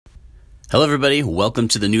Hello, everybody. Welcome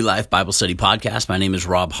to the New Life Bible Study Podcast. My name is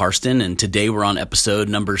Rob Harston, and today we're on episode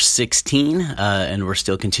number 16, and we're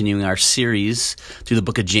still continuing our series through the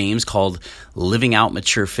book of James called Living Out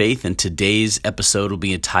Mature Faith, and today's episode will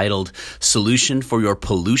be entitled Solution for Your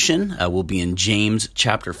Pollution. We'll be in James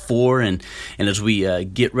chapter 4, and as we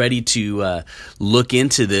get ready to look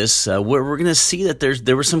into this, we're going to see that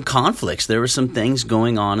there were some conflicts. There were some things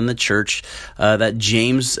going on in the church that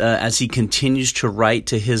James, as he continues to write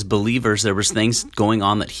to his believers, there was things going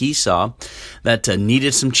on that he saw that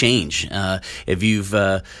needed some change. If you've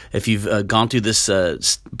gone through this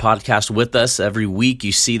podcast with us every week,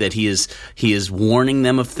 you see that he is warning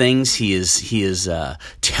them of things. He is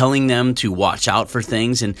telling them to watch out for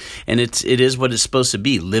things, and it is what it's supposed to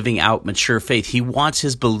be: living out mature faith. He wants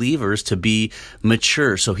his believers to be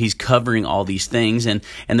mature, so he's covering all these things. And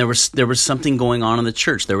there was something going on in the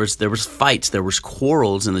church. There was fights. There was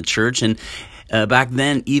quarrels in the church, and back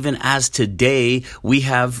then, even as today, we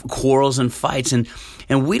have quarrels and fights, and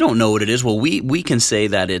we don't know what it is. Well, we can say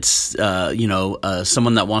that it's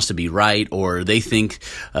someone that wants to be right, or they think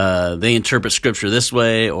they interpret Scripture this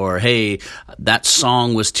way, or hey, that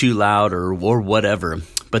song was too loud, or whatever.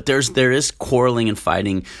 But there is quarreling and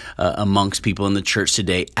fighting amongst people in the church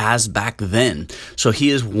today, as back then. So he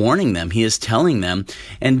is warning them. He is telling them.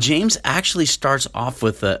 And James actually starts off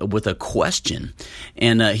with a question,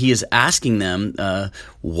 and he is asking them,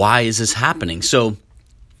 why is this happening? So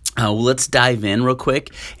let's dive in real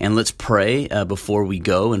quick and let's pray before we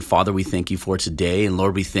go. And Father, we thank you for today. And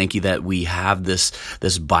Lord, we thank you that we have this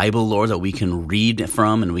Bible, Lord, that we can read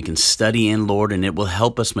from and we can study in, Lord, and it will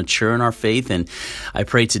help us mature in our faith. And I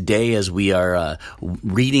pray today as we are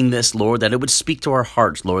reading this, Lord, that it would speak to our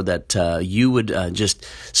hearts, Lord, that you would just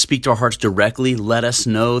speak to our hearts directly. Let us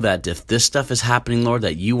know that if this stuff is happening, Lord,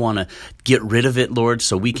 that you want to get rid of it, Lord,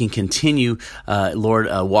 so we can continue, Lord,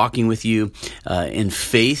 walking with you in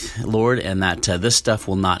faith, Lord, and that this stuff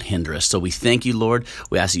will not hinder us. So we thank you, Lord.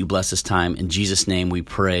 We ask that you bless this time. In Jesus' name we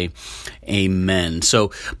pray. Amen.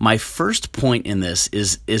 So my first point in this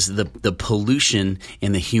is the pollution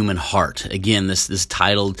in the human heart. Again, this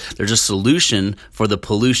titled, there's a solution for the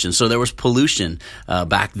pollution. So there was pollution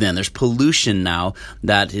back then. There's pollution now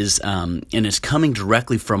that is, and it's coming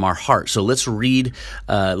directly from our heart. So let's read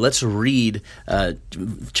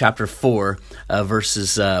chapter 4,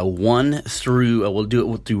 verses 1 through, we'll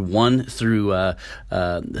do it through 1 through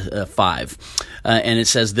 5. And it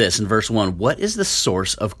says this in verse 1, "What is the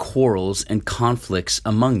source of quarrels and conflicts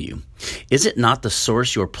among you? Is it not the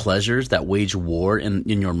source your pleasures that wage war in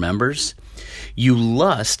your members? You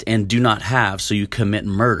lust and do not have, so you commit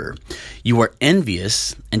murder. You are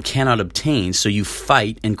envious and cannot obtain, so you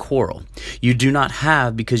fight and quarrel. You do not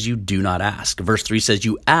have because you do not ask." Verse 3 says,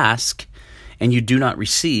 "You ask and you do not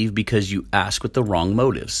receive because you ask with the wrong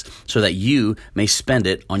motives, so that you may spend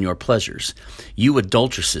it on your pleasures. You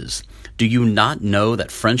adulteresses, do you not know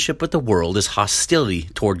that friendship with the world is hostility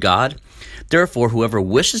toward God? Therefore, whoever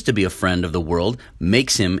wishes to be a friend of the world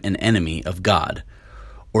makes him an enemy of God.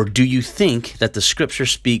 Or do you think that the Scripture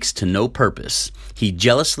speaks to no purpose? He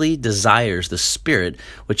jealously desires the Spirit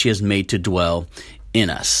which he has made to dwell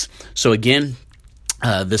in us." So again,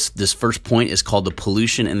 this first point is called the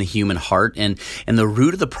pollution in the human heart, and the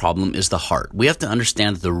root of the problem is the heart. We have to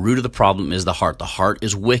understand that the root of the problem is the heart. The heart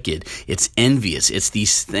is wicked. It's envious. It's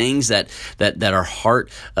these things that our heart.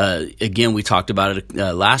 Again, we talked about it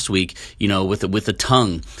last week. With the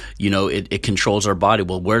tongue, it controls our body.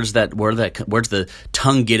 Well, where's the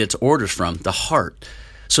tongue get its orders from? The heart.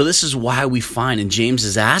 So this is why we find, and James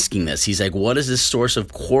is asking this, he's like, what is this source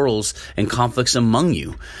of quarrels and conflicts among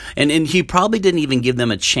you? And he probably didn't even give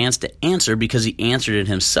them a chance to answer, because he answered it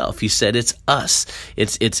himself. He said, it's us.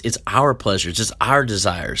 It's our pleasures. It's our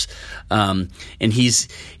desires. And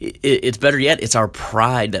it's better yet, it's our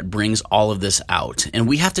pride that brings all of this out. And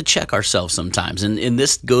we have to check ourselves sometimes. And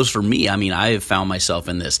this goes for me. I mean, I have found myself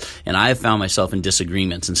in this, and I have found myself in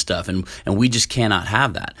disagreements and stuff. And we just cannot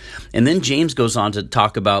have that. And then James goes on to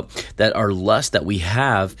talk about that our lust that we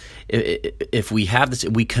have, if we have this,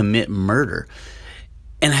 we commit murder.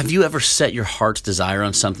 And have you ever set your heart's desire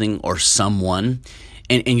on something or someone,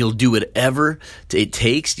 and you'll do whatever it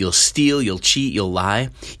takes? You'll steal, you'll cheat, you'll lie,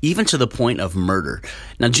 even to the point of murder.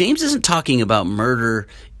 Now, James isn't talking about murder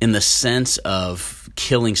in the sense of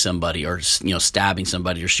killing somebody or stabbing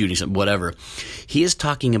somebody or shooting somebody, whatever. He is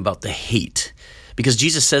talking about the hate. Because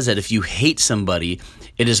Jesus says that if you hate somebody,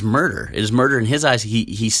 it is murder. It is murder in his eyes.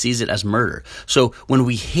 He sees it as murder. So when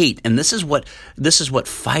we hate, and this is what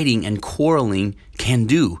fighting and quarreling can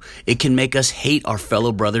do. It can make us hate our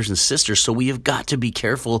fellow brothers and sisters. So we have got to be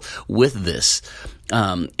careful with this.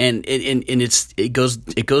 It goes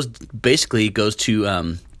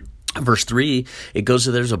to verse 3. It goes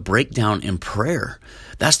to there's a breakdown in prayer.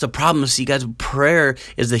 That's the problem. See, guys, prayer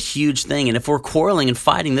is the huge thing. And if we're quarreling and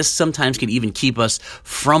fighting, this sometimes can even keep us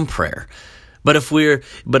from prayer. But if we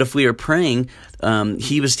are praying,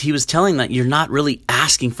 he was telling that you're not really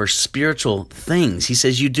asking for spiritual things. He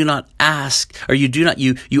says you do not ask, or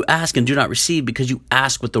you ask and do not receive because you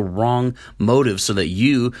ask with the wrong motive, so that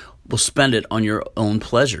you will spend it on your own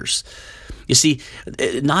pleasures. You see,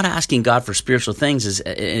 not asking God for spiritual things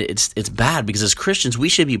it's bad, because as Christians we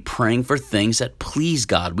should be praying for things that please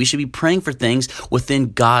God. We should be praying for things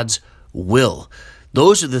within God's will.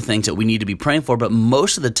 Those are the things that we need to be praying for, but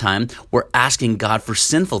most of the time we're asking God for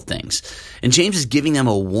sinful things. And James is giving them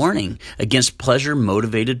a warning against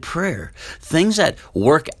pleasure-motivated prayer. Things that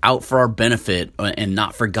work out for our benefit and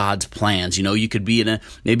not for God's plans. You know, you could be in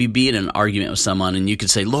an argument with someone, and you could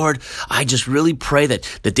say, Lord, I just really pray that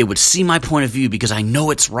they would see my point of view because I know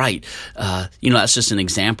it's right. That's just an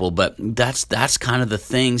example, but that's kind of the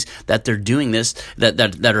things that they're doing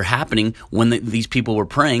that are happening when these people were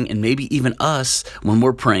praying, and maybe even us when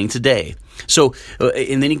we're praying today. So,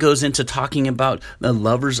 and then he goes into talking about the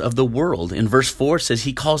lovers of the world. In verse 4 it says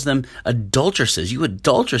he calls them adulteresses. You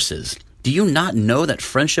adulteresses, do you not know that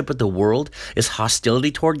friendship with the world is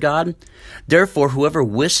hostility toward God? Therefore, whoever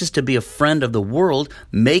wishes to be a friend of the world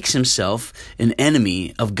makes himself an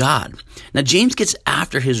enemy of God. Now, James gets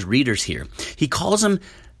after his readers here. He calls them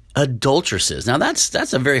adulteresses. Now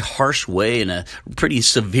that's a very harsh way and a pretty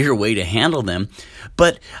severe way to handle them.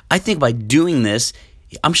 But I think by doing this,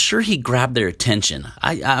 I'm sure he grabbed their attention.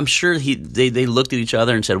 I'm sure they looked at each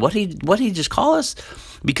other and said, what he just call us?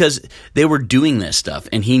 Because they were doing this stuff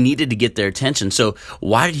and he needed to get their attention. So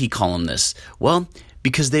why did he call them this? Well,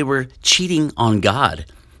 because they were cheating on God,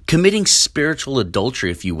 committing spiritual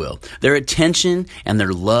adultery, if you will. Their attention and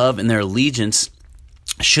their love and their allegiance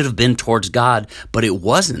should have been towards God, but it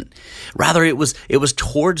wasn't. Rather, it was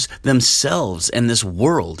towards themselves and this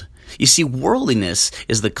world. You see, worldliness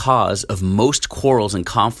is the cause of most quarrels and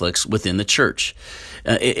conflicts within the church.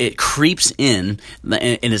 It creeps in,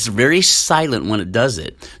 and it's very silent when it does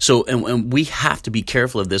it. So, and we have to be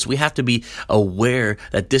careful of this. We have to be aware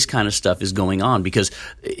that this kind of stuff is going on, because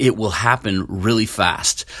it will happen really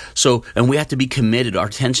fast. So, and we have to be committed. Our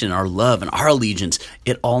attention, our love, and our allegiance,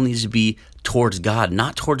 it all needs to be towards God,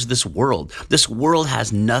 not towards this world. This world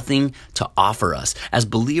has nothing to offer us. As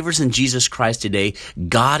believers in Jesus Christ today,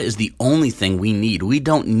 God is the only thing we need. We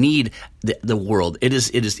don't need the world.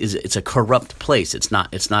 It's a corrupt place. It's not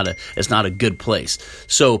a good place.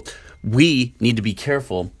 So we need to be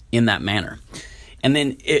careful in that manner. And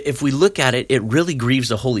then if we look at it, it really grieves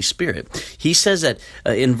the Holy Spirit. He says that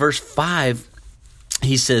in verse 5,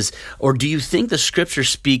 he says, or do you think the scripture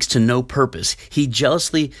speaks to no purpose? He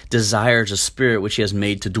jealously desires a spirit which he has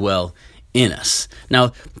made to dwell in us.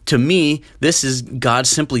 Now, to me, this is God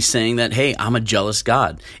simply saying that, hey, I'm a jealous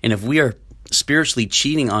God. And if we are spiritually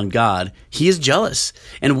cheating on God, he is jealous.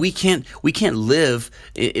 And we can't live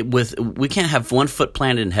we can't have one foot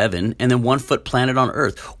planted in heaven and then one foot planted on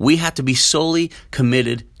earth. We have to be solely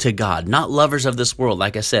committed to God, not lovers of this world.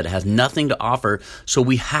 Like I said, it has nothing to offer, so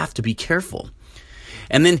we have to be careful.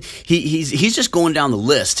 And then he's just going down the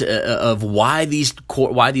list of why these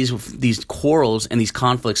quarrels and these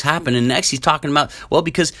conflicts happen. And next he's talking about, well,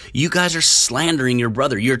 because you guys are slandering your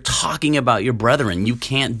brother. You're talking about your brethren. You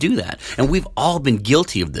can't do that. And we've all been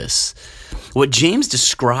guilty of this. What James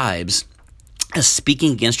describes as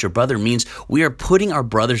speaking against your brother means we are putting our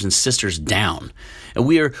brothers and sisters down. And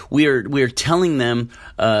we are telling them,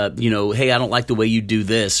 hey, I don't like the way you do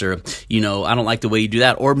this, or, I don't like the way you do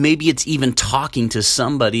that. Or maybe it's even talking to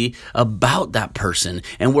somebody about that person,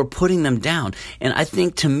 and we're putting them down. And I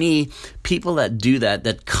think, to me, people that do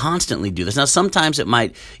that constantly do this. Now, sometimes it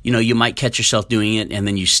might, you might catch yourself doing it, and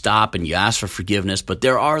then you stop and you ask for forgiveness. But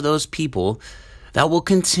there are those people that will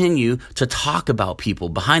continue to talk about people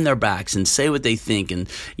behind their backs and say what they think, and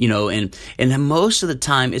most of the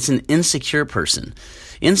time it's an insecure person.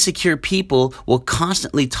 Insecure people will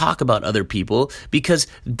constantly talk about other people because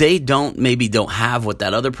they don't have what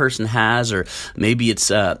that other person has, or maybe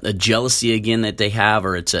it's a jealousy again that they have,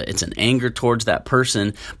 or it's an anger towards that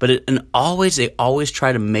person. But they always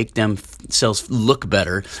try to make themselves look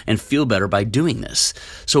better and feel better by doing this.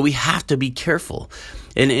 So we have to be careful.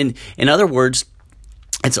 And in other words,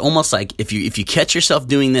 it's almost like if you catch yourself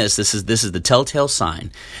doing this is the telltale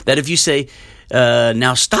sign that if you say,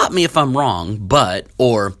 now stop me if I'm wrong, but,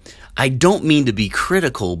 or I don't mean to be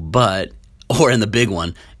critical, but, or in the big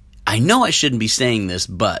one, I know I shouldn't be saying this,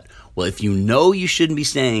 but, well, if you know you shouldn't be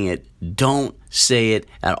saying it, don't say it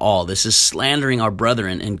at all. This is slandering our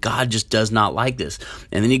brethren, and God just does not like this.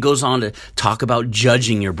 And then he goes on to talk about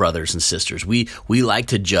judging your brothers and sisters. We like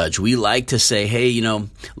to judge. We like to say, hey,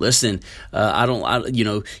 listen,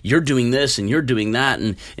 you're doing this and you're doing that,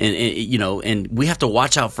 and we have to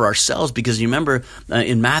watch out for ourselves because you remember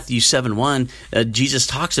in Matthew 7:1, Jesus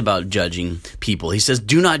talks about judging people. He says,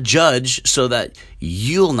 "Do not judge, so that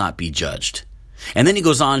you'll not be judged." And then he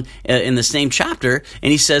goes on in the same chapter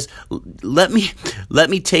and he says, let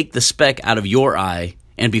me take the speck out of your eye,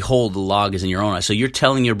 and behold, the log is in your own eye. So you're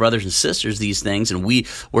telling your brothers and sisters these things, and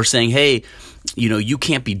we're saying, hey, you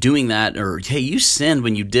can't be doing that, or hey, you sinned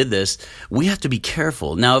when you did this. We have to be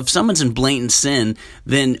careful. Now, if someone's in blatant sin,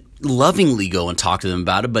 then lovingly go and talk to them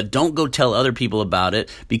about it, but don't go tell other people about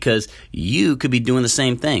it, because you could be doing the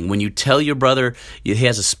same thing. When you tell your brother he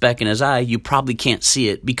has a speck in his eye, you probably can't see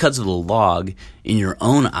it because of the log in your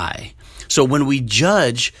own eye. So when we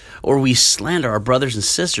judge or we slander our brothers and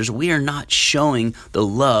sisters, we are not showing the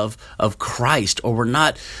love of Christ, or we're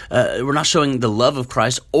not showing the love of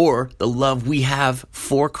Christ or the love we have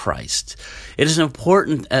for Christ. It is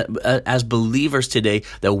important as believers today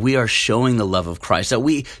that we are showing the love of Christ, that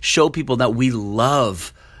we show people that we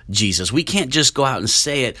love Jesus. We can't just go out and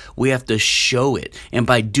say it. We have to show it. And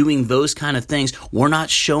by doing those kind of things, we're not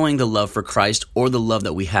showing the love for Christ or the love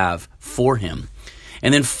that we have for him.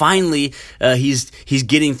 And then finally, he's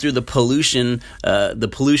getting through the pollution of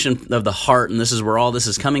the heart, and this is where all this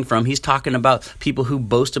is coming from. He's talking about people who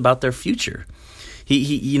boast about their future.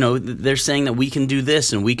 They're saying that we can do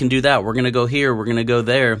this and we can do that. We're going to go here. We're going to go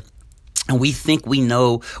there. And we think we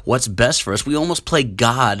know what's best for us. We almost play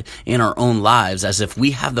God in our own lives as if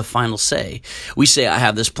we have the final say. We say, I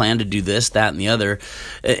have this plan to do this, that, and the other.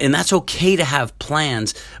 And that's okay to have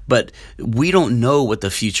plans, but we don't know what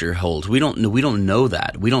the future holds. We don't know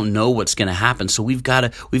that. We don't know what's going to happen. So we've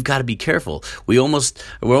got to be careful. We're almost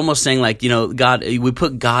saying like, God, we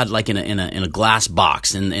put God like in a glass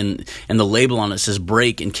box, and the label on it says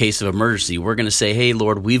break in case of emergency. We're going to say, hey,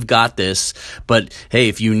 Lord, we've got this, but hey,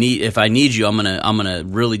 if I need you, I'm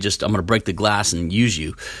gonna break the glass and use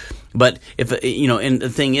you. But if and the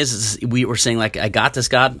thing is we were saying like, I got this,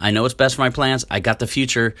 God. I know what's best for my plans. I got the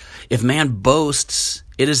future. If man boasts,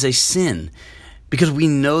 it is a sin, because we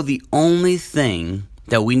know the only thing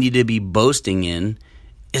that we need to be boasting in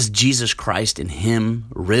is Jesus Christ and him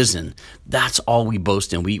risen. That's all we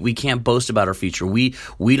boast in. We can't boast about our future. We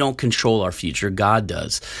don't control our future. God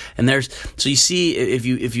does. And so you see, if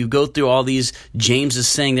you go through all these, James is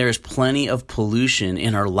saying there is plenty of pollution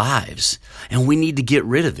in our lives, and we need to get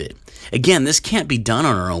rid of it. Again, this can't be done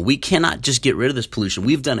on our own. We cannot just get rid of this pollution.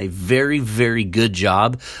 We've done a very, very good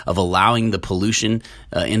job of allowing the pollution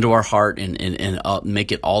into our heart and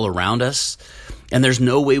make it all around us. And there's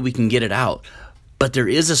no way we can get it out. But there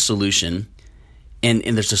is a solution, and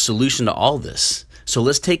there's a solution to all this. So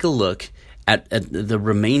let's take a look at the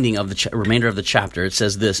remainder of the chapter. It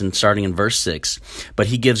says this, and starting in verse 6, but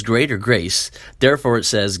he gives greater grace. Therefore it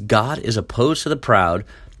says, God is opposed to the proud,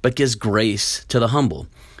 but gives grace to the humble.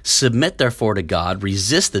 Submit therefore to God,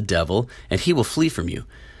 resist the devil, and he will flee from you.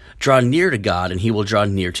 Draw near to God, and he will draw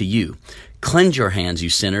near to you. Cleanse your hands,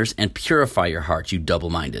 you sinners, and purify your hearts, you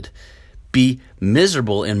double-minded. Be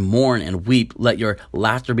miserable and mourn and weep. Let your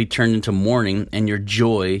laughter be turned into mourning and your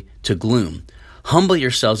joy to gloom. Humble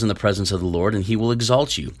yourselves in the presence of the Lord, and he will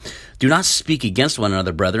exalt you. Do not speak against one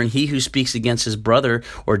another, brethren. He who speaks against his brother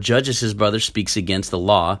or judges his brother speaks against the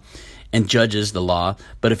law and judges the law.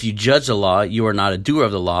 But if you judge the law, you are not a doer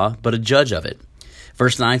of the law, but a judge of it.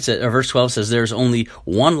 Verse 12 says, there is only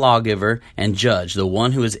one lawgiver and judge, the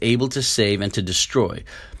one who is able to save and to destroy.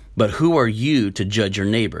 But who are you to judge your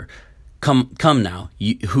neighbor? Come now,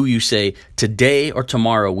 who you say, today or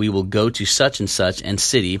tomorrow we will go to such and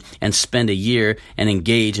city and spend a year and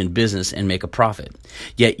engage in business and make a profit.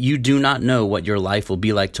 Yet you do not know what your life will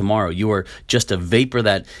be like tomorrow. You are just a vapor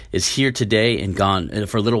that is here today and gone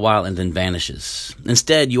for a little while and then vanishes.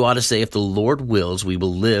 Instead, you ought to say, if the Lord wills, we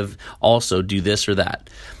will live, also do this or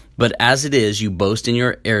that. But as it is, you boast in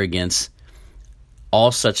your arrogance.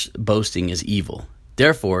 All such boasting is evil.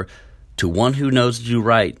 Therefore, to one who knows to do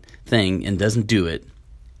right thing and doesn't do it,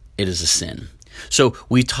 it is a sin. So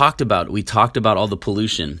we talked about all the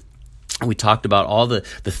pollution, We talked about all the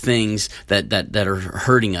things that are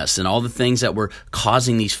hurting us and all the things that were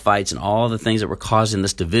causing these fights and all the things that were causing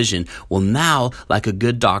this division. Well, now, like a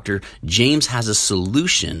good doctor, James has a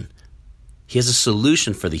solution. He has a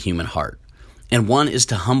solution for the human heart. And one is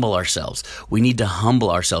to humble ourselves. We need to humble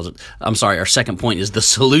ourselves. Our second point is the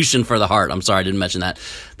solution for the heart. I didn't mention that.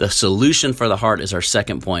 The solution for the heart is our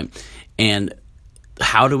second point. And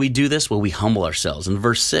how do we do this? Well, we humble ourselves. In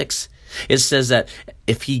verse 6, it says that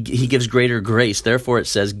if he gives greater grace, therefore it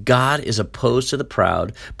says, God is opposed to the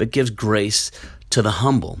proud, but gives grace to the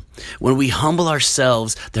humble. When we humble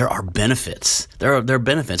ourselves, there are benefits. There are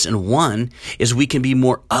benefits. And one is we can be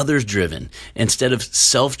more others driven instead of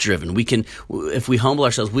self-driven. If we humble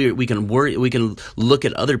ourselves, we can look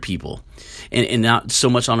at other people and not so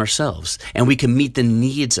much on ourselves. And we can meet the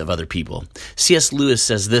needs of other people. C.S. Lewis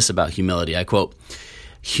says this about humility. I quote,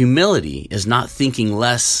 "Humility is not thinking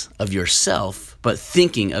less of yourself, but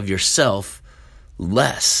thinking of yourself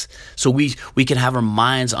less." So we can have our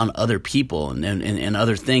minds on other people and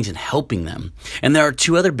other things and helping them. And there are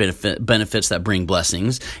two other benefits that bring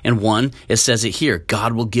blessings. And one, it says it here,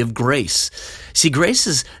 God will give grace. See, grace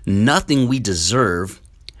is nothing we deserve,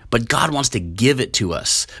 but God wants to give it to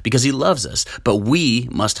us because he loves us. But we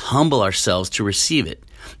must humble ourselves to receive it.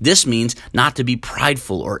 This means not to be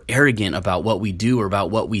prideful or arrogant about what we do or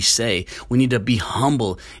about what we say. We need to be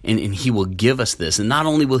humble, and he will give us this. And not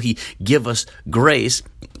only will he give us grace,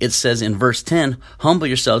 it says in verse 10, humble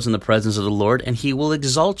yourselves in the presence of the Lord, and he will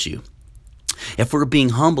exalt you. If we're being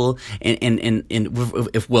humble,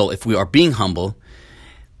 if we are being humble,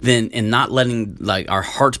 then and not letting our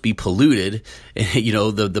hearts be polluted,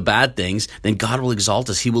 the bad things, then God will exalt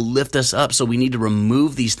us. He will lift us up. So we need to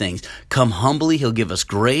remove these things. Come humbly, he'll give us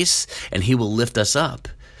grace, and he will lift us up.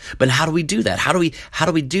 But how do we do that? How do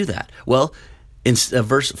we do that? Well, in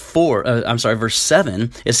verse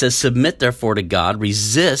 7, it says, submit therefore to God,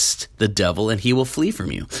 resist the devil, and he will flee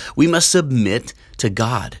from you. We must submit to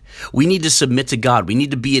God. We need to submit to God. We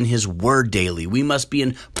need to be in his word daily. We must be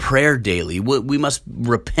in prayer daily. We must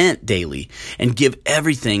repent daily and give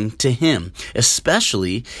everything to him,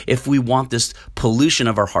 especially if we want this pollution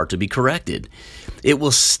of our heart to be corrected. It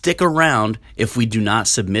will stick around if we do not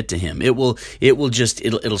submit to him. It'll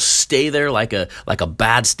stay there like a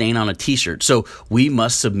bad stain on a t-shirt. So we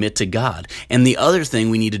must submit to God. And the other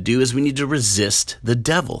thing we need to do is we need to resist the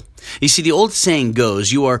devil. You see, the old saying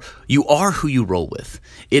goes, you are who you roll with.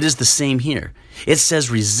 It is the same here. It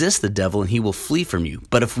says, resist the devil and he will flee from you.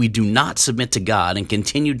 But if we do not submit to God and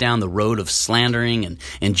continue down the road of slandering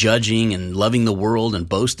and judging and loving the world and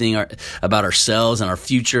boasting about ourselves and our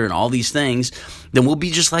future and all these things, then we'll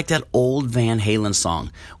be just like that old Van Halen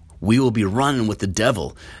song. We will be running with the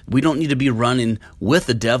devil. We don't need to be running with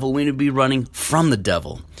the devil. We need to be running from the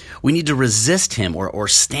devil. We need to resist him or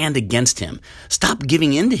stand against him. Stop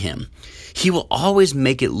giving in to him. He will always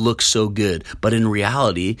make it look so good, but in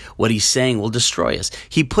reality, what he's saying will destroy us.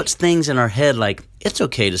 He puts things in our head like, it's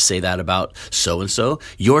okay to say that about so-and-so.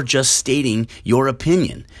 You're just stating your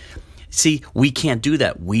opinion. See, we can't do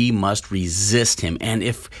that. We must resist him. And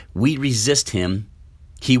if we resist him,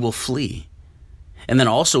 he will flee. And then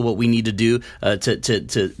also what we need to do there's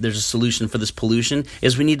a solution for this pollution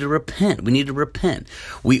is we need to repent. We need to repent.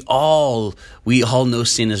 We all know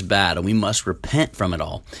sin is bad and we must repent from it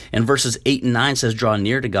all. And verses 8 and 9 says, draw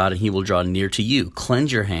near to God and he will draw near to you.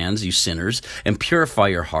 Cleanse your hands, you sinners, and purify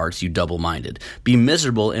your hearts, you double-minded. Be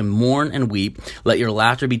miserable and mourn and weep. Let your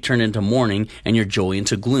laughter be turned into mourning and your joy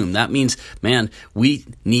into gloom. That means, we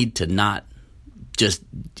need to not just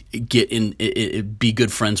be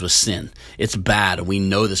good friends with sin. It's bad, and we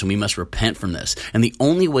know this, and we must repent from this. And the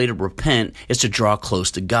only way to repent is to draw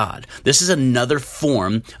close to God. This is another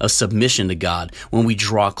form of submission to God. When we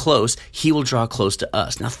draw close, he will draw close to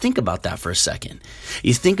us. Now think about that for a second.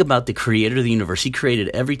 You think about the creator of the universe. He created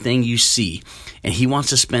everything you see, and he wants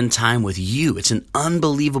to spend time with you. It's an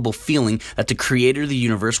unbelievable feeling that the creator of the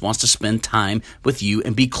universe wants to spend time with you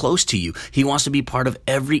and be close to you. He wants to be part of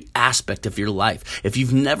every aspect of your life. If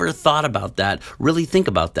you've never thought about that, really think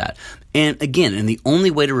about that. And again, the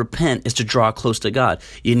only way to repent is to draw close to God.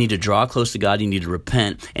 You need to draw close to God. You need to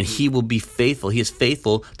repent, and he will be faithful. He is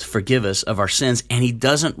faithful to forgive us of our sins, and he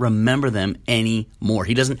doesn't remember them anymore.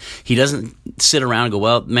 He doesn't sit around and go,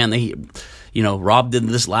 well, man, Rob did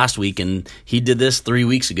this last week, and he did this 3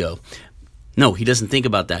 weeks ago. No, he doesn't think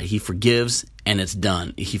about that. He forgives, and it's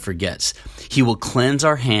done. He forgets. He will cleanse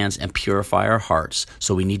our hands and purify our hearts.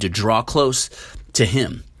 So we need to draw close to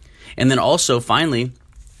him. And then also, finally,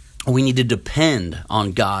 we need to depend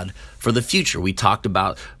on God for the future. We talked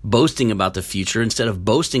about boasting about the future. Instead of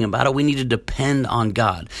boasting about it, we need to depend on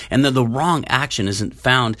God. And then the wrong action isn't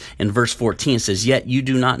found in verse 14. It says, yet you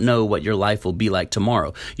do not know what your life will be like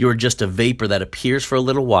tomorrow. You are just a vapor that appears for a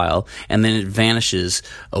little while and then it vanishes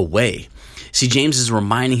away. See, James is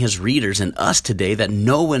reminding his readers and us today that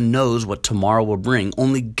no one knows what tomorrow will bring.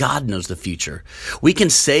 Only God knows the future. We can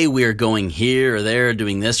say we are going here or there,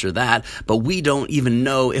 doing this or that, but we don't even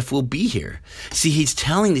know if we'll be here. See, he's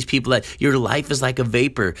telling these people that your life is like a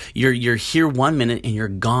vapor. You're here one minute and you're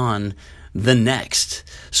gone the next.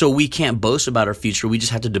 So we can't boast about our future. We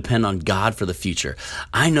just have to depend on God for the future.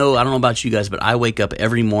 I don't know about you guys, but I wake up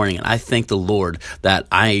every morning and I thank the Lord that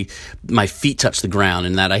my feet touch the ground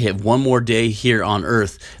and that I have one more day here on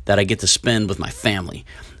earth that I get to spend with my family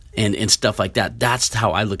and stuff like that. That's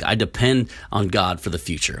how I look. I depend on God for the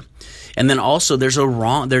future. And then also there's a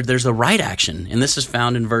right action. And this is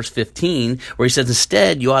found in verse 15 where he says,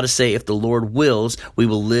 instead, you ought to say, if the Lord wills, we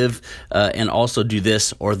will live and also do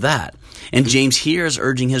this or that. And James here is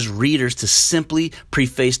urging his readers to simply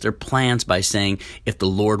preface their plans by saying, if the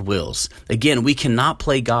Lord wills. Again, we cannot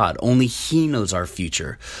play God. Only he knows our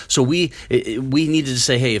future. So we needed to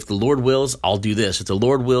say, hey, if the Lord wills, I'll do this. If the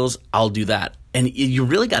Lord wills, I'll do that. And you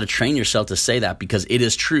really got to train yourself to say that because it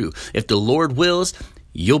is true. If the Lord wills,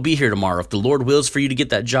 you'll be here tomorrow. If the Lord wills for you to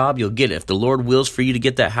get that job, you'll get it. If the Lord wills for you to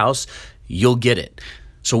get that house, you'll get it.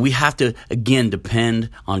 So we have to, again,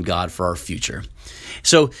 depend on God for our future.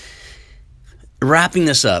 So wrapping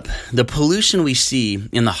this up, the pollution we see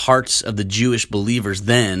in the hearts of the Jewish believers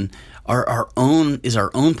then are our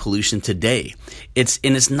own pollution today.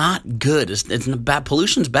 It's not good. It's bad.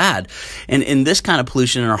 Pollution's bad. And this kind of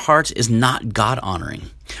pollution in our hearts is not God honoring.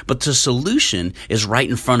 But the solution is right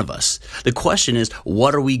in front of us. The question is,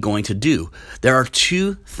 what are we going to do? There are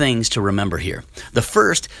two things to remember here. The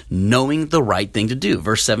first, knowing the right thing to do.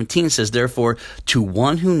 Verse 17 says, therefore, to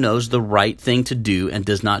one who knows the right thing to do and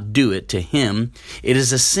does not do it, to him it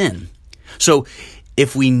is a sin. So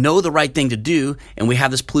if we know the right thing to do and we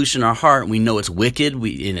have this pollution in our heart and we know it's wicked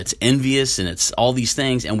and it's envious and it's all these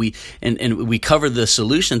things and we cover the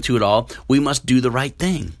solution to it all, we must do the right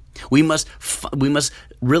thing. We must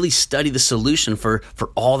really study the solution for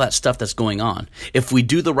all that stuff that's going on. If we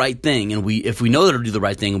do the right thing and if we know that to do the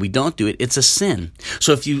right thing and we don't do it, it's a sin.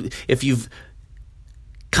 So if you've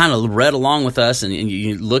kind of read along with us and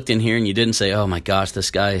you looked in here and you didn't say, oh my gosh,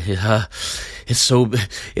 this guy,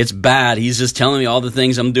 it's bad. He's just telling me all the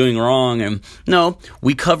things I'm doing wrong. And no,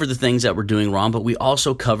 we covered the things that we're doing wrong, but we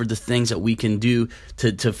also covered the things that we can do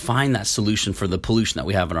to find that solution for the pollution that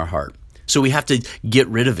we have in our heart. So we have to get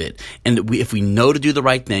rid of it. And if we know to do the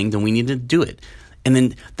right thing, then we need to do it. And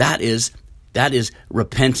then that is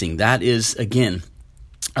repenting. That is, again,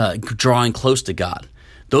 drawing close to God.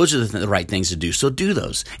 Those are the right things to do. So do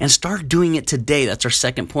those and start doing it today. That's our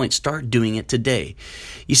second point. Start doing it today.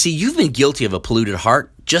 You see, you've been guilty of a polluted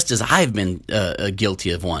heart just as I've been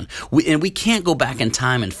guilty of one. And we can't go back in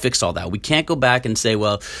time and fix all that. We can't go back and say,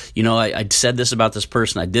 well, I said this about this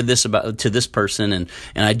person. I did this to this person and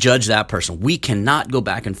I judged that person. We cannot go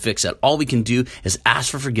back and fix that. All we can do is ask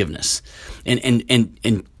for forgiveness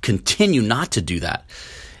and continue not to do that.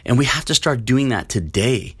 And we have to start doing that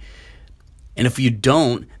today. And if you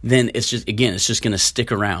don't, then it's just going to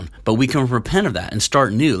stick around. But we can repent of that and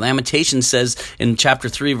start new. Lamentations says in chapter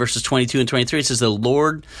 3, verses 22 and 23, it says, the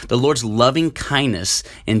Lord's loving kindness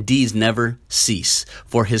and deeds never cease,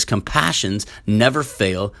 for his compassions never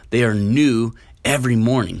fail. They are new every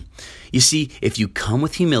morning. You see, if you come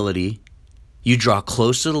with humility, you draw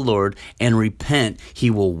close to the Lord and repent, he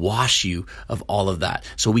will wash you of all of that.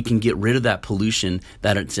 So we can get rid of that pollution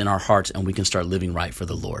that it's in our hearts and we can start living right for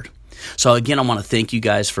the Lord. So again, I want to thank you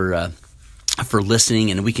guys for listening,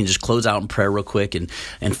 and we can just close out in prayer real quick. And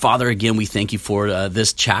Father, again, we thank you for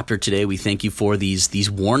this chapter today. We thank you for these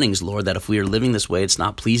warnings, Lord, that if we are living this way, it's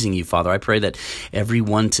not pleasing you, Father. I pray that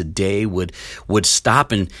everyone today would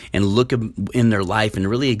stop and look in their life and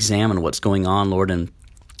really examine what's going on, Lord, and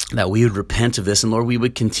that we would repent of this, and Lord, we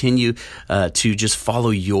would continue to just follow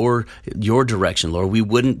your direction, Lord. We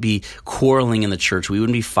wouldn't be quarreling in the church. We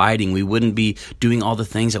wouldn't be fighting. We wouldn't be doing all the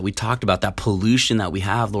things that we talked about, that pollution that we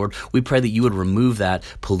have, Lord. We pray that you would remove that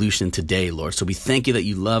pollution today, Lord. So we thank you that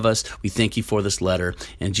you love us. We thank you for this letter.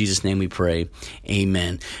 In Jesus' name we pray,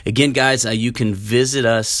 amen. Again, guys, you can visit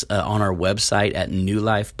us on our website at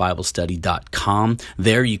newlifebiblestudy.com.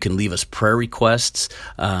 There you can leave us prayer requests.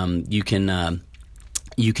 You can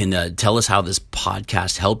You can tell us how this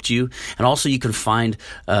podcast helped you. And also you can find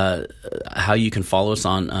how you can follow us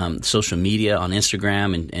on social media, on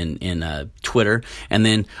Instagram and Twitter. And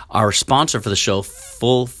then our sponsor for the show,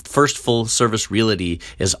 First Full Service Realty,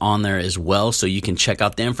 is on there as well. So you can check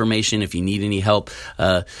out the information. If you need any help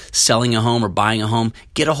selling a home or buying a home,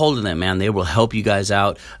 get a hold of them, man. They will help you guys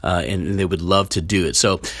out, and they would love to do it.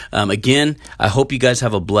 So again, I hope you guys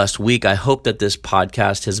have a blessed week. I hope that this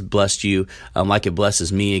podcast has blessed you like it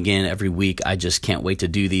blesses me again every week. I just can't wait to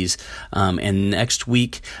do these. And next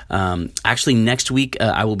week,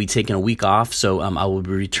 I will be taking a week off. So I will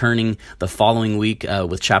be returning the following week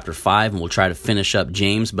with chapter 5, and we'll try to finish up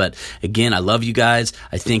James. But again, I love you guys.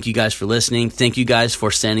 I thank you guys for listening. Thank you guys for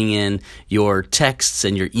sending in your texts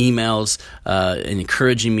and your emails and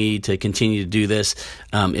encouraging me to continue to do this.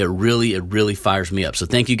 It really fires me up. So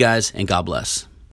thank you guys, and God bless.